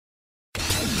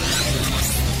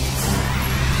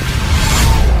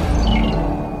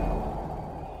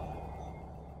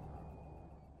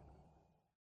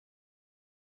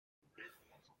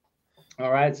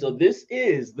All right, so this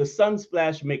is the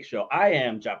Sunsplash Mix Show. I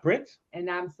am Ja Prince, And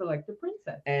I'm Selector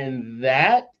Princess. and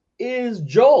that is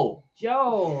Joel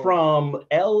Joe. from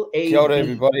Kia ora, LAB.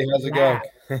 everybody. How's it going?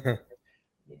 Lab. Yeah.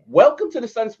 Welcome to the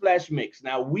Sunsplash Mix.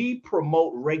 Now, we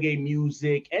promote reggae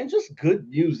music and just good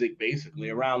music basically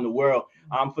around the world.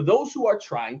 For those who are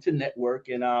trying to network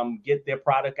and get their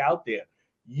product out there,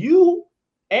 you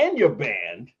and your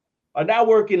band are now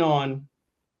working on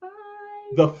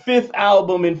the fifth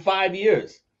album in 5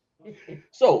 years.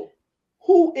 So,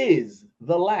 who is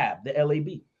the Lab, the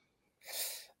LAB?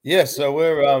 Yeah, so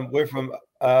we're from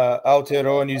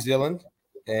Aotearoa, New Zealand,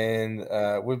 and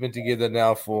we've been together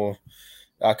now for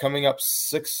coming up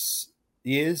 6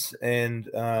 years, and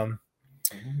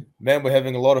man, we're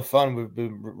having a lot of fun. We've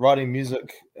been writing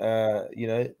music.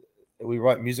 We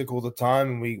write music all the time,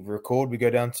 and we record. We go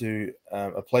down to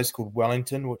a place called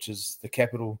Wellington, which is the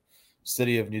capital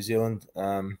city of New Zealand.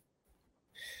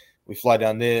 We fly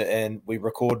down there and we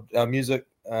record our music.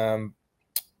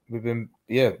 We've been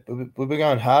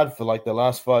going hard for like the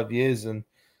last 5 years, and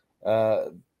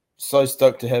so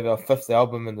stoked to have our fifth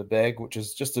album in the bag, which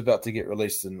is just about to get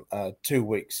released in 2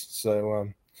 weeks.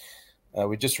 So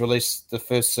we just released the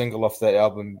first single off that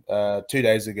album 2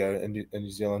 days ago in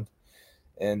New Zealand,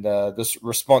 and this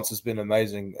response has been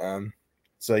amazing.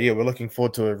 So yeah, we're looking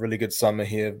forward to a really good summer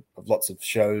here of lots of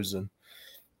shows and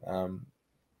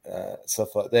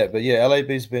stuff like that. But yeah,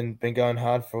 LAB's been going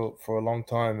hard for a long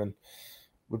time, and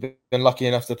we've been lucky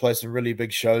enough to play some really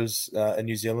big shows in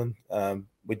New Zealand.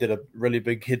 We did a really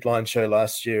big headline show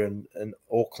last year in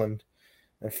Auckland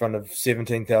in front of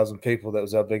 17,000 people. That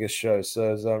was our biggest show, so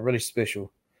it was really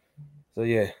special. So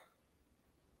yeah.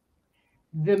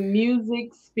 The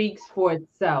music speaks for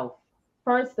itself.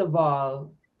 First of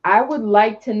all, I would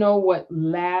like to know what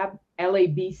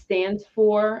LAB stands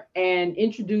for and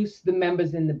introduce the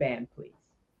members in the band, please.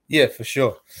 Yeah, for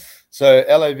sure. So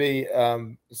LAB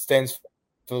stands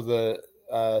for the.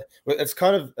 It's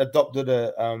kind of adopted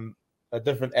a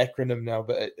different acronym now,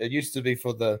 but it used to be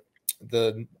for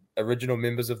the original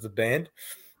members of the band.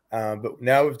 But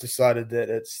now we've decided that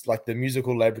it's like the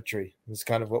musical laboratory. It's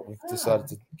kind of what we've decided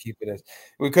to keep it as.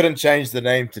 We couldn't change the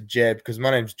name to Jab because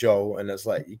my name's Joel, and it's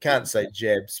like you can't say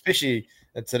Jab, especially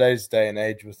in today's day and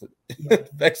age with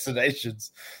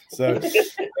vaccinations. So,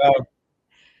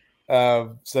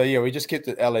 so yeah, we just kept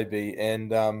it LAB,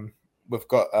 and we've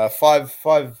got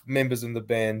five members in the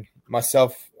band.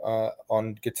 Myself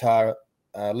on guitar,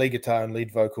 lead guitar and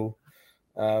lead vocal.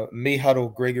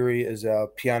 Miharu Gregory is our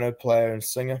piano player and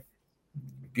singer,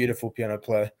 beautiful piano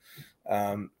player.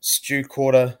 Stu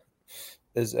Corder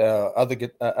is our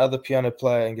other piano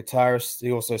player and guitarist.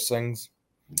 He also sings.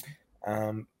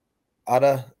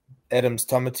 Ada Adams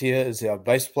Tamatia is our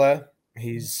bass player.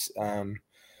 He's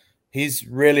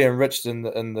really enriched in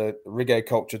the reggae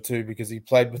culture too, because he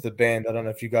played with the band. I don't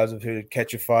know if you guys have heard of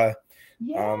Catch a Fire.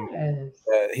 Yes.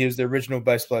 He was the original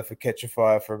bass player for Catch a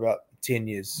Fire for about 10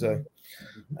 years. So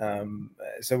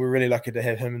we're really lucky to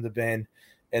have him in the band.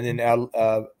 And then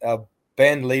our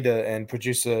band leader and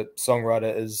producer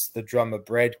songwriter is the drummer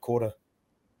Brad Corder.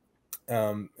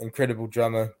 Incredible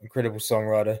drummer, incredible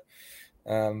songwriter.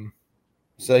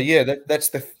 So yeah, that's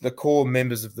the core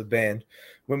members of the band.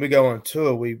 When we go on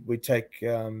tour, we take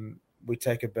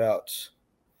about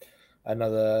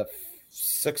another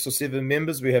 6 or 7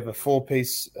 members. We have a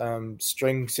 4-piece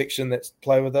string section that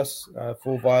play with us,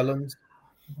 4 violins.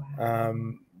 Wow.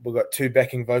 We've got 2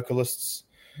 backing vocalists,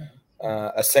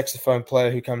 a saxophone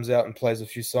player who comes out and plays a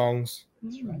few songs.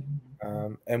 That's right.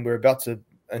 And we're about to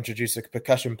introduce a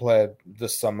percussion player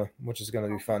this summer, which is going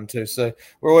to be fun too. So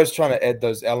we're always trying to add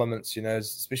those elements,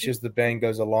 especially as the band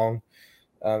goes along.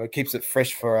 It keeps it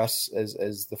fresh for us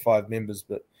as the 5 members.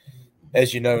 But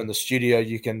as you know, in the studio,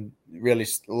 you can really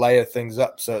layer things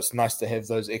up. So it's nice to have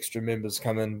those extra members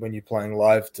come in when you're playing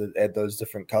live to add those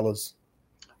different colors.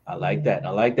 I like that.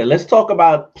 Let's talk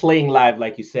about playing live,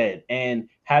 like you said, and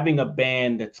having a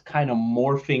band that's kind of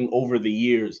morphing over the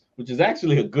years, which is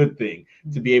actually a good thing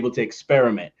to be able to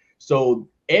experiment. So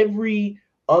every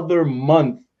other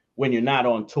month when you're not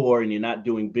on tour and you're not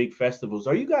doing big festivals,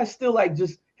 are you guys still like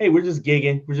just, hey, we're just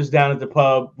gigging, we're just down at the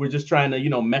pub, we're just trying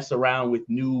to, mess around with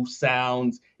new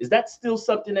sounds? Is that still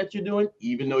something that you're doing,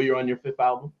 even though you're on your 5th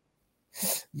album?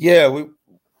 Yeah,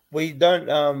 we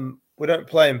don't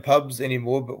play in pubs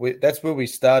anymore, but that's where we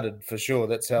started for sure.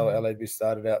 That's how LAB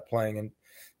started out, playing in,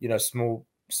 small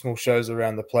shows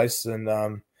around the place.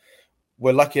 And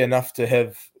we're lucky enough to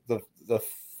have the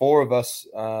 4 of us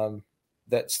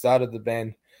that started the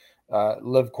band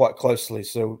live quite closely.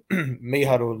 So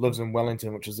Miharu lives in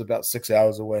Wellington, which is about 6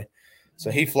 hours away.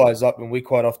 So he flies up, and we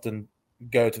quite often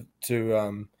go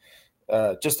to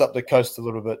just up the coast a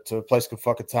little bit to a place called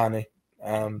Whakatane.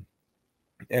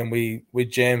 And we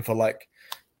jam for like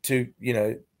 2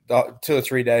 or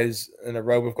 3 days in a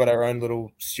row. We've got our own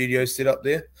little studio set up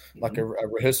there, like a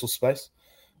rehearsal space.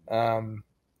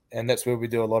 And that's where we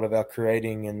do a lot of our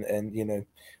creating and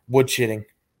woodshedding.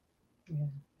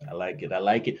 I like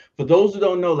it. For those who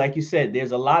don't know, like you said,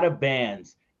 there's a lot of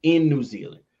bands in New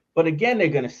Zealand. But again, they're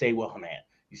going to say, well, man,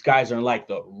 these guys aren't like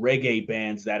the reggae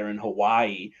bands that are in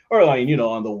Hawaii or like,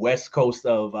 on the west coast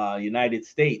of United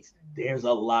States. There's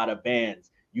a lot of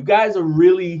bands. You guys are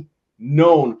really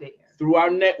known through our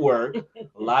network.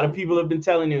 A lot of people have been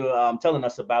telling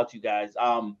us about you guys.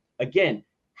 Again,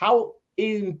 how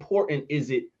important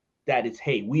is it that it's,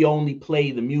 hey, we only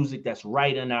play the music that's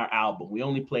right in our album. We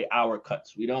only play our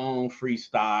cuts. We don't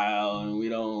freestyle and we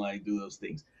don't like do those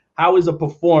things. How is a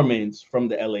performance from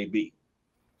the LAB?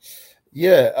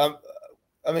 Yeah,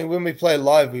 I mean, when we play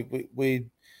live, we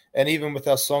and even with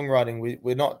our songwriting,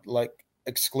 we're not like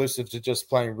exclusive to just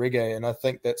playing reggae, and I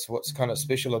think that's what's kind of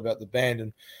special about the band.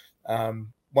 And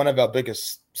one of our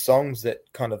biggest songs that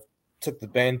kind of took the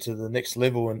band to the next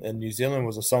level in New Zealand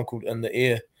was a song called "In the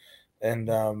Air,"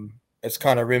 and it's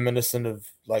kind of reminiscent of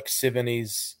like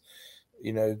 70s,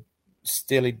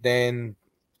 Steely Dan,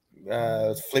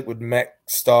 Fleetwood Mac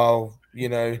style,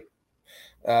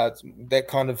 that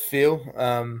kind of feel.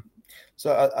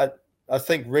 So I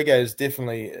think reggae is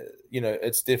definitely,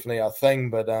 it's definitely our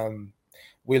thing, but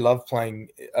we love playing.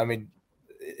 I mean,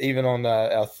 even on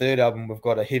our third album, we've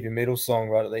got a heavy metal song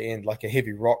right at the end, like a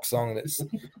heavy rock song that's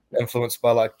influenced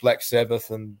by like Black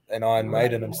Sabbath and Iron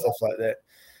Maiden and stuff like that.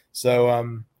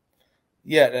 So,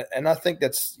 yeah, and I think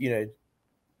that's, on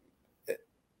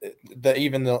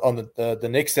the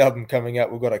next album coming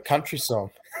out, we've got a country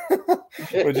song,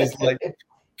 which is like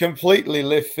completely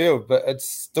left field, but it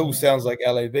still sounds like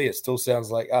LAB. It still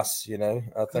sounds like us, I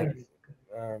think.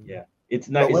 Yeah. It's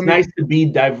nice to be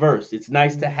diverse. It's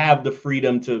nice to have the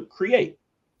freedom to create.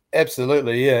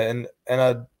 Absolutely, yeah. And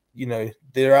I,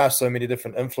 there are so many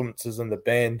different influences in the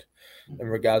band in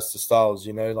regards to styles,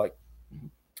 like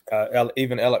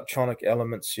even electronic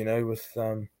elements, with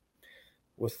some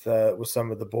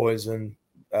of the boys, and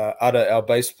Ada, our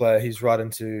bass player, he's right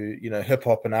into hip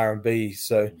hop and R&B.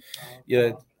 So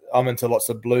I'm into lots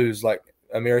of blues, like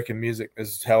American music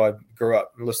is how I grew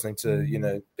up listening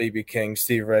to, B.B. King,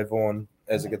 Stevie Ray Vaughan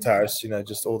as a guitarist,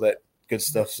 just all that good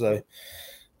stuff. So,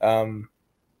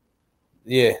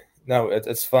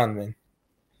 it's fun, man.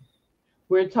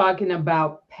 We're talking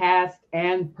about past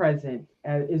and present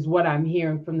is what I'm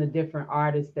hearing from the different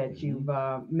artists that you've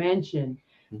mentioned.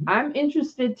 I'm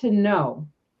interested to know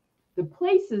the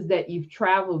places that you've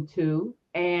traveled to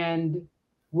and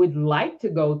would like to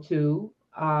go to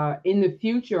in the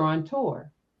future on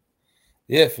tour.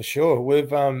 Yeah, for sure. We've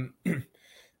the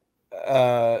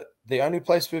only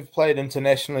place we've played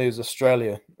internationally is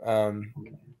Australia.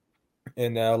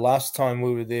 And our last time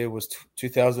we were there was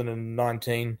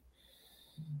 2019.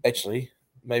 Actually,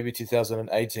 maybe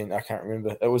 2018. I can't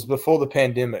remember. It was before the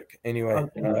pandemic, anyway.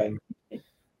 Okay.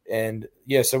 And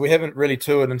yeah, so we haven't really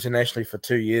toured internationally for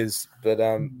 2 years, but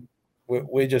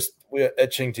we're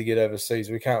itching to get overseas.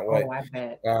 We can't wait. Oh, I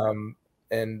bet.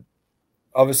 And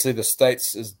obviously the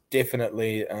States is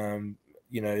definitely,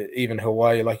 even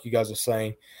Hawaii, like you guys are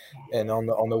saying, and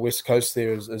on the West Coast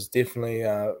there is definitely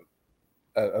a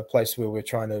place where we're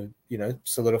trying to,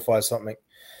 solidify something.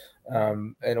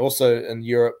 And also in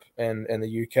Europe and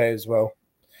the UK as well.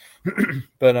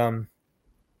 But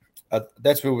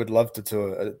that's where we'd love to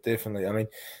tour, definitely. I mean,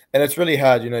 and it's really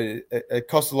hard, it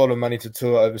costs a lot of money to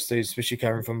tour overseas, especially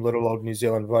coming from little old New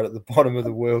Zealand right at the bottom of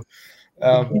the world.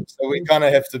 So we kind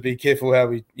of have to be careful how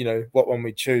we, what one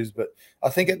we choose. But I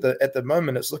think at the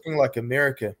moment it's looking like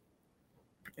America.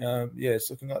 It's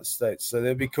looking like the States. So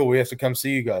that'd be cool. We have to come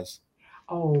see you guys.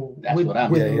 Oh, that's what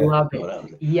I'm saying. Love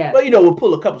it. Yes. But we'll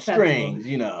pull a couple strings,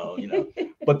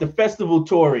 But the festival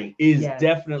touring is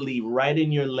definitely right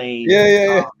in your lane.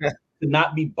 Yeah. To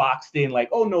not be boxed in like,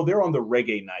 oh no, they're on the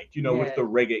reggae night, with the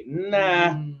reggae.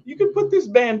 Nah, you can put this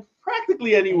band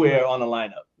practically anywhere on a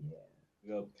lineup.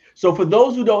 Yeah. So for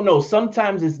those who don't know,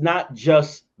 sometimes it's not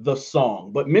just the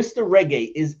song, but Mr.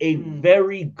 Reggae is a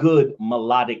very good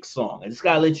melodic song. I just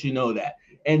gotta let you know that.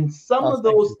 And some of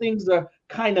those things are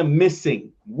kind of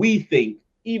missing, we think,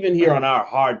 even here on our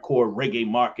hardcore reggae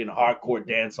market, hardcore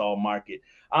dancehall market.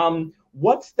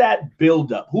 What's that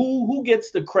buildup? Who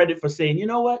gets the credit for saying, you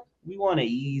know what, we want an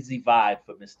easy vibe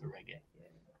for Mr. Reggae?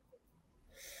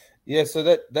 Yeah,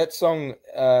 so that song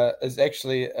is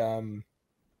actually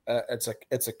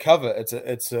it's a cover.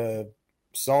 It's a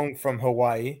song from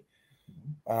Hawaii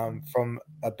from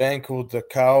a band called the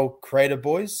Carl Crater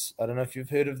Boys. I don't know if you've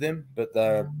heard of them, but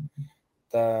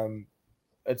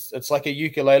it's like a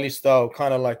ukulele style,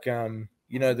 kind of like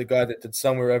the guy that did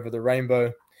Somewhere Over the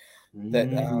Rainbow.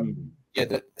 That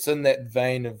it's in that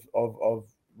vein of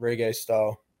reggae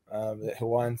style, that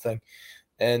Hawaiian thing,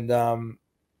 and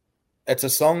it's a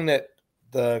song that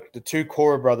the two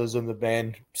Cora brothers in the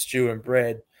band, Stu and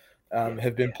Brad,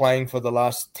 have been playing for the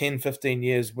last 10-15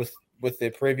 years with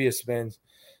their previous bands.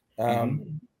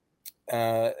 And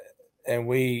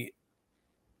we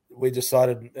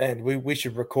decided, and we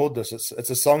should record this. It's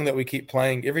a song that we keep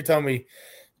playing every time we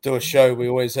do a show. We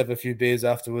always have a few beers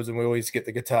afterwards, and we always get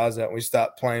the guitars out and we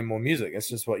start playing more music. It's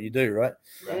just what you do, right?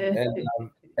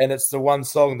 And it's the one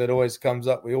song that always comes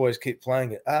up. We always keep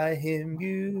playing it. I hear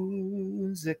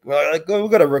music. Well,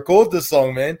 we've got to record this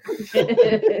song, man.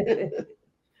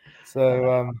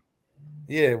 So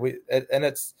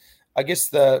it's, I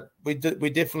guess we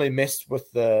definitely messed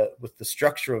with the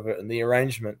structure of it and the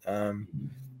arrangement, and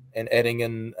adding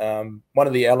in one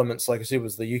of the elements, like I said,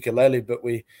 was the ukulele, but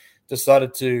we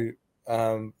decided to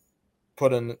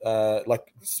put in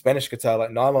like Spanish guitar,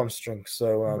 like nylon strings.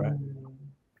 So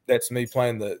that's me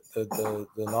playing the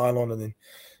nylon, and then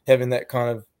having that kind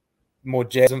of more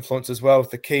jazz influence as well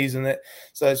with the keys and that.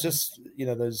 So it's just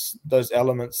those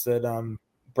elements that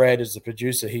Brad, as the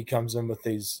producer, he comes in with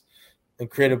these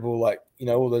incredible, like,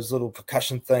 all those little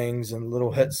percussion things and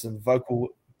little hits and vocal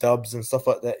dubs and stuff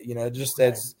like that. It just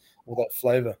adds all that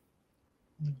flavor.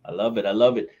 I love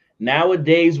it.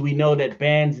 Nowadays, we know that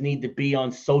bands need to be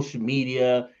on social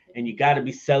media, and you got to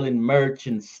be selling merch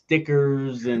and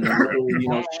stickers and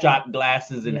little, shot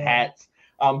glasses and hats.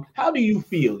 How do you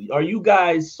feel? Are you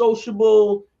guys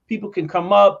sociable? People can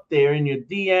come up, they're in your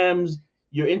DMs,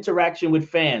 your interaction with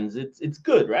fans. It's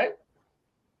good, right?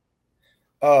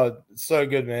 Oh, so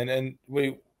good, man. And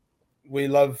we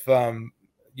love, I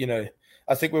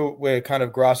think we're kind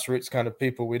of grassroots kind of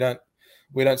people. We don't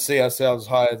see ourselves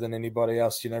higher than anybody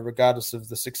else, regardless of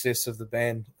the success of the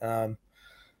band. If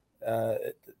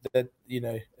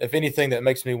anything, that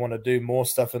makes me want to do more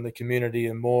stuff in the community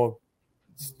and more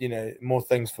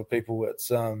things for people. It's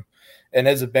and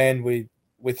as a band, we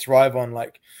thrive on,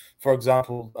 like, for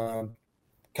example, a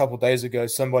couple of days ago,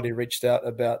 somebody reached out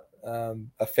about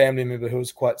a family member who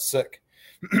was quite sick,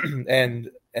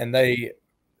 and they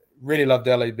really loved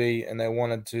LAB, and they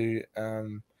wanted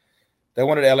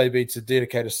LAB to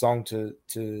dedicate a song to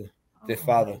their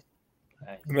father.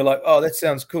 And we're like, oh, that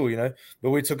sounds cool, But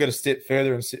we took it a step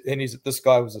further, and this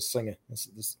guy was a singer.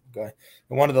 This guy,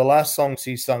 and one of the last songs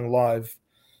he sung live,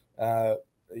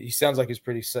 he sounds like he's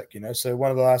pretty sick, So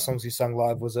one of the last songs he sung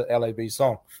live was a LAB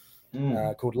song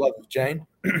called "Love of Jane,"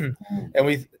 and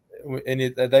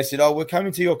they said, "Oh, we're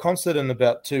coming to your concert in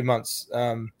about 2 months.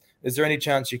 Is there any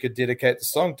chance you could dedicate the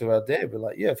song to our dad?" We're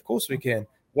like, "Yeah, of course we can.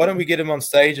 Why don't we get him on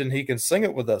stage and he can sing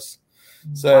it with us?"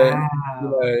 So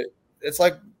it's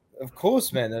like, of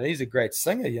course, man, and he's a great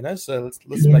singer, So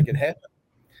let's make it happen.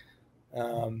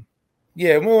 And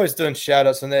we're always doing shout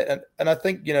outs and that, and I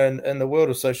think in the world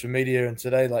of social media and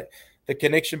today, like, the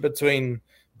connection between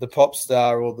the pop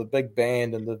star or the big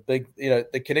band and the big,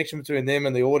 the connection between them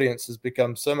and the audience has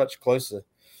become so much closer.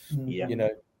 Yeah.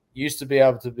 You used to be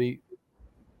able to be,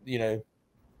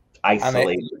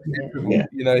 isolated.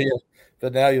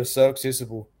 But now you're so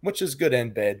accessible, which is good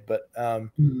and bad. But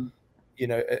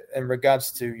in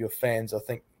regards to your fans, I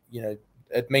think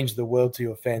it means the world to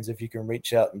your fans if you can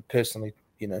reach out and personally,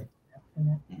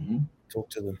 talk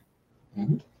to them.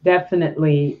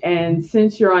 Definitely. And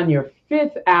since you're on your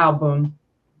 5th album,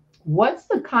 what's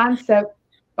the concept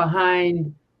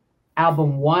behind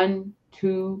album 1,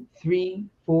 2, 3,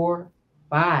 4,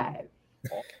 5?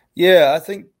 Yeah, I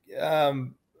think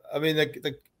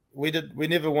we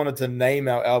never wanted to name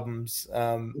our albums,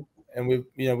 and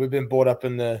we've been brought up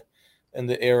in the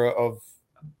era of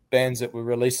bands that were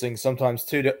releasing sometimes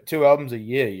two albums a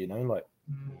year.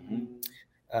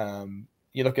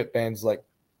 You look at bands like,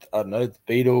 I don't know, the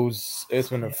Beatles,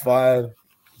 Earth, Wind and Fire,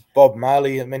 Bob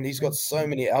Marley. I mean, he's got so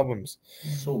many albums.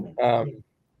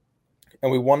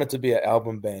 And we wanted to be an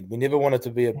album band. We never wanted to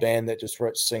be a band that just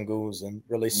wrote singles and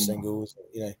released singles,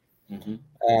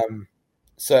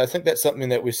 So I think that's something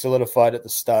that we solidified at the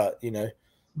start, and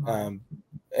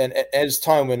as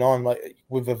time went on, like,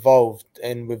 we've evolved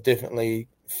and we've definitely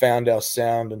found our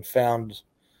sound and found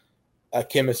a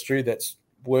chemistry that's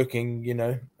working,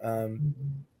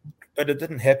 but it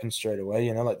didn't happen straight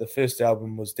away, like the first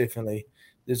album was definitely,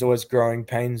 there's always growing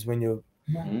pains when you're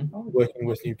working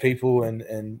with new people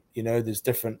and there's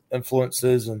different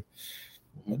influences and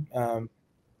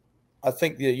I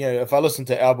think that, you know, if I listen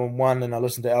to album 1 and I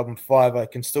listen to album 5, I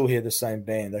can still hear the same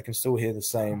band. I can still hear the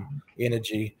same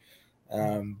energy.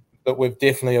 But we've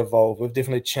definitely evolved. We've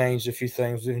definitely changed a few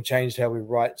things. We've changed how we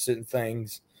write certain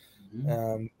things.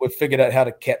 We've figured out how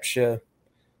to capture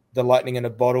the lightning in a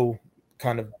bottle,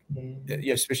 kind of,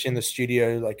 especially in the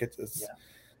studio. Like it's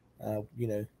you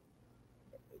know,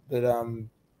 but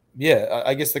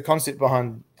I guess the concept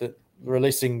behind the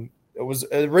releasing, it was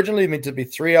originally meant to be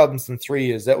 3 albums in 3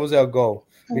 years. That was our goal.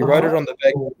 We wrote it on the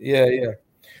back.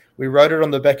 We wrote it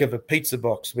on the back of a pizza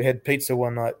box. We had pizza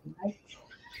one night.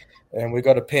 And we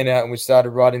got a pen out and we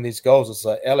started writing these goals. It's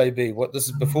like LAB. This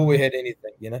is before we had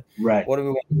anything, you know. Right. What do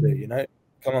we want to do? You know,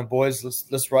 come on, boys,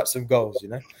 let's write some goals, you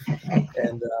know.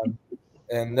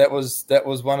 And that was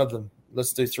one of them.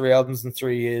 Let's do 3 albums in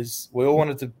 3 years. We all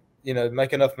wanted to, you know,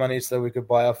 make enough money so we could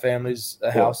buy our families a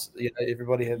house. You know,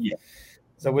 everybody had. Yeah.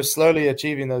 So we're slowly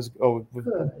achieving those. We've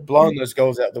blown those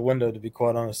goals out the window. To be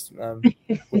quite honest,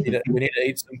 we need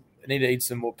to eat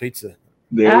some more pizza.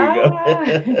 There we go.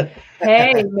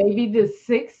 Hey, maybe the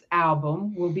 6th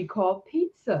album will be called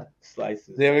Pizza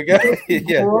Slices. There we go.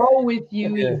 Grow with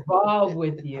you, evolve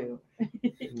with you.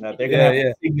 Now, they're gonna have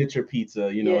a signature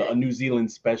pizza, you know, a New Zealand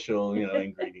special, you know,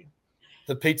 ingredient.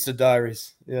 The Pizza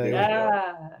Diaries.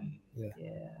 Yeah.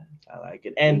 I like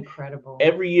it. And incredible.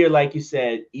 Every year, like you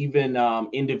said, even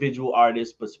individual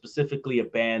artists, but specifically a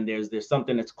band, there's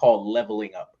something that's called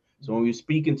leveling up. So when we were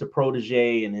speaking to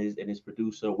Protege and his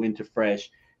producer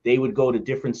Winterfresh, they would go to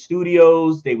different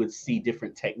studios. They would see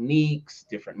different techniques,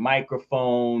 different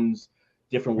microphones,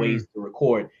 different ways to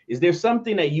record. Is there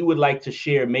something that you would like to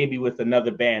share, maybe with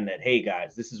another band, that, hey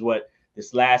guys, this is what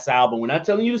this last album, we're not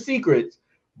telling you the secrets,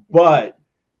 but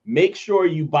make sure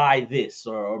you buy this,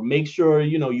 or make sure,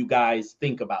 you know, you guys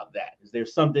think about that. Is there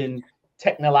something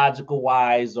technological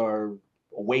wise or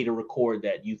a way to record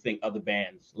that you think other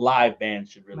bands, live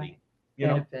bands, should really,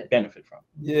 benefit from?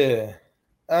 Yeah.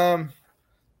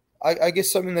 I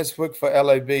guess something that's worked for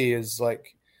LAB is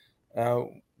like,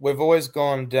 we've always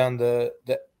gone down the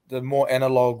more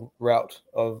analog route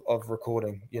of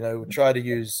recording. You know, we try to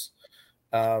use,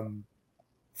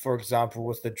 for example,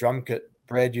 with the drum kit,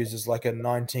 Brad uses like a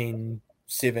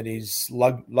 1970s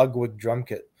Ludwig drum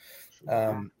kit.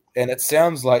 And it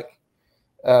sounds like,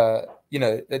 you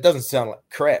know, it doesn't sound like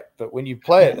crap, but when you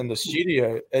play it in the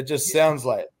studio, it just sounds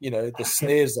like, you know, the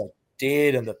snares are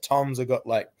dead and the toms have got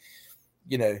like,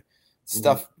 you know,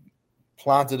 stuff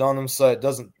planted on them, so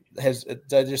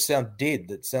they just sound dead.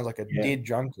 It sounds like a dead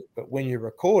drum kit. But when you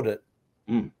record it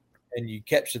and you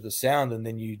capture the sound, and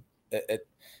then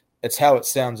it's how it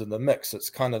sounds in the mix. It's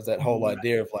kind of that whole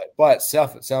idea of like, by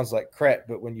itself it sounds like crap,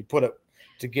 but when you put it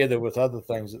together with other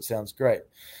things, it sounds great.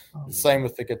 The same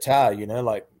with the guitar, you know,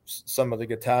 like some of the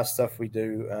guitar stuff we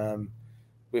do,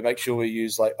 we make sure we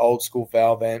use like old school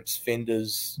valve amps,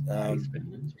 Fenders,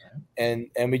 and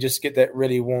we just get that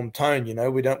really warm tone, you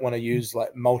know. We don't want to use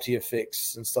like multi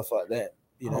effects and stuff like that,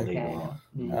 you know.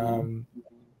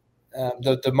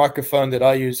 The microphone that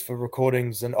I use for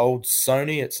recordings, an old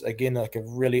Sony. It's again like a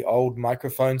really old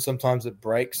microphone. Sometimes it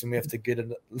breaks and we have to get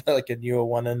like a newer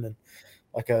one in, and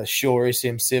like a Shure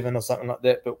SM7 or something like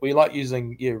that. But we like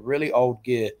using really old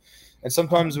gear, and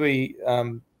sometimes we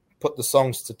put the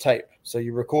songs to tape. So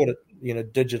you record it, you know,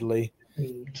 digitally,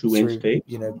 2-inch tape,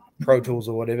 you know, Pro Tools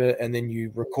or whatever, and then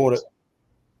you record it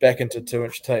back into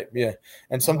 2-inch tape. Yeah,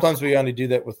 and sometimes we only do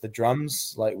that with the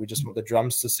drums. Like we just want the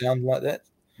drums to sound like that.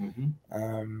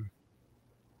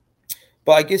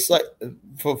 But I guess like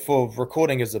for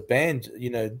recording as a band,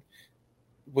 you know,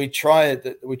 we try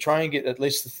and get at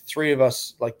least 3 of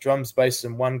us, like drums, bass,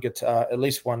 and one guitar, at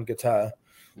least one guitar,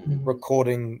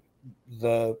 recording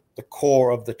the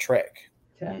core of the track,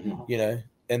 you know,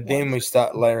 and then we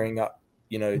start layering up,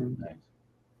 you know,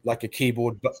 like a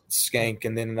keyboard skank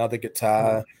and then another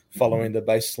guitar following the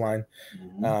bass line.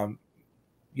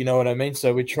 You know what I mean?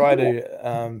 So we try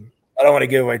to I don't want to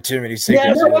give away too many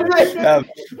secrets,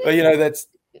 but you know, that's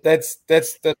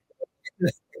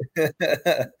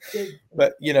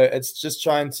but you know, it's just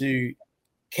trying to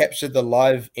capture the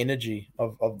live energy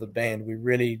of the band. We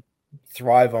really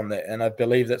thrive on that, and I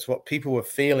believe that's what people are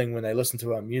feeling when they listen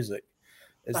to our music,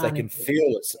 is they can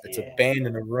feel it's a band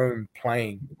in a room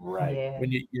playing.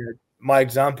 When you know, my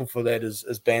example for that is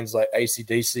bands like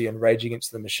AC/DC and Rage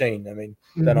Against the Machine. I mean,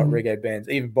 they're not reggae bands.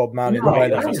 Even Bob Marley and the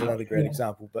Wailers is another great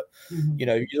example. But you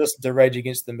know, you listen to Rage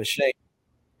Against the Machine,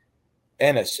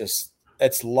 and it's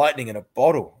lightning in a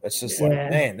bottle. It's just like,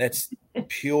 man, that's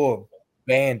pure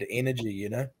band energy, you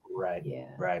know? Right.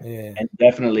 And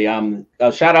definitely,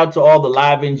 shout out to all the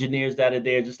live engineers that are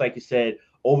there. Just like you said,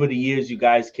 over the years, you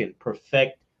guys can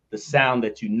perfect the sound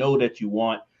that you know that you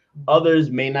want.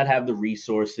 Others may not have the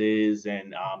resources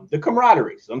and the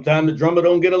camaraderie. Sometimes the drummer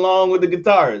don't get along with the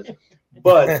guitarist,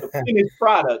 but the finished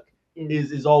product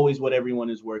is always what everyone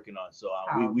is working on. So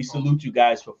we salute you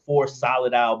guys for 4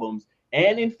 solid albums.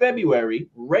 And in February,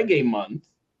 Reggae Month,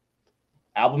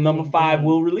 album number 5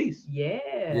 will release.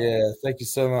 Yeah, thank you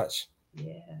so much.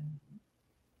 Yeah.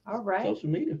 All right. Social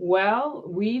media. Well,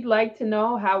 we'd like to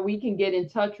know how we can get in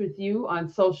touch with you on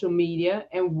social media,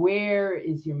 and where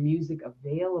is your music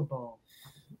available?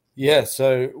 Yeah,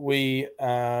 so we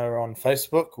are on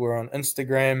Facebook, we're on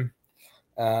Instagram,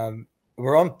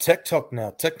 we're on TikTok now.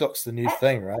 TikTok's the new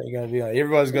thing, right? You're gonna be on,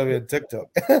 everybody's gonna be on TikTok.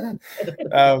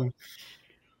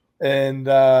 And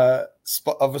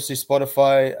obviously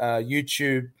Spotify,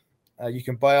 YouTube. You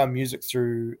can buy our music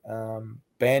through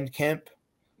Bandcamp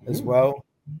as well.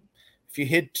 If you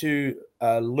head to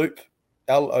loop,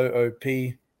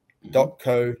 loop.co.nz,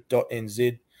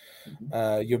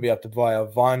 you'll be able to buy our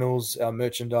vinyls, our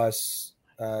merchandise.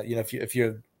 If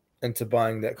you're into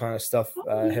buying that kind of stuff,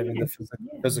 having the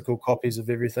physical copies of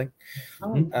everything.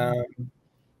 And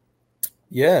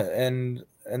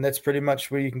that's pretty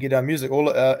much where you can get our music. All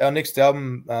our next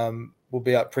album will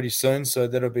be out pretty soon, so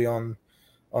that'll be on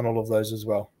all of those as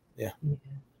well. Yeah.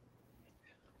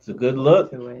 It's a good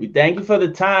look. We thank you for the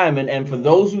time. And for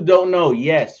those who don't know,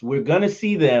 yes, we're going to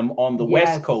see them on the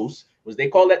West Coast, which they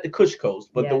call that the Kush Coast,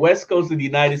 but the West Coast of the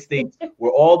United States,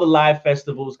 where all the live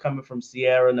festivals coming from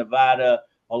Sierra Nevada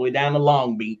all the way down to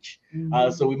Long Beach.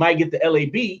 So we might get the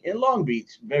LAB in Long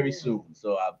Beach very soon.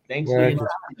 So thanks for your time,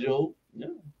 Joe.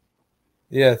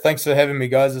 Yeah, thanks for having me,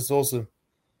 guys. It's awesome.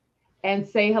 And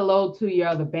say hello to your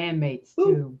other bandmates,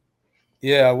 too.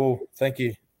 Yeah, I will. Thank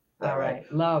you. All right.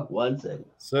 Love. 1 second.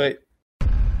 Sweet.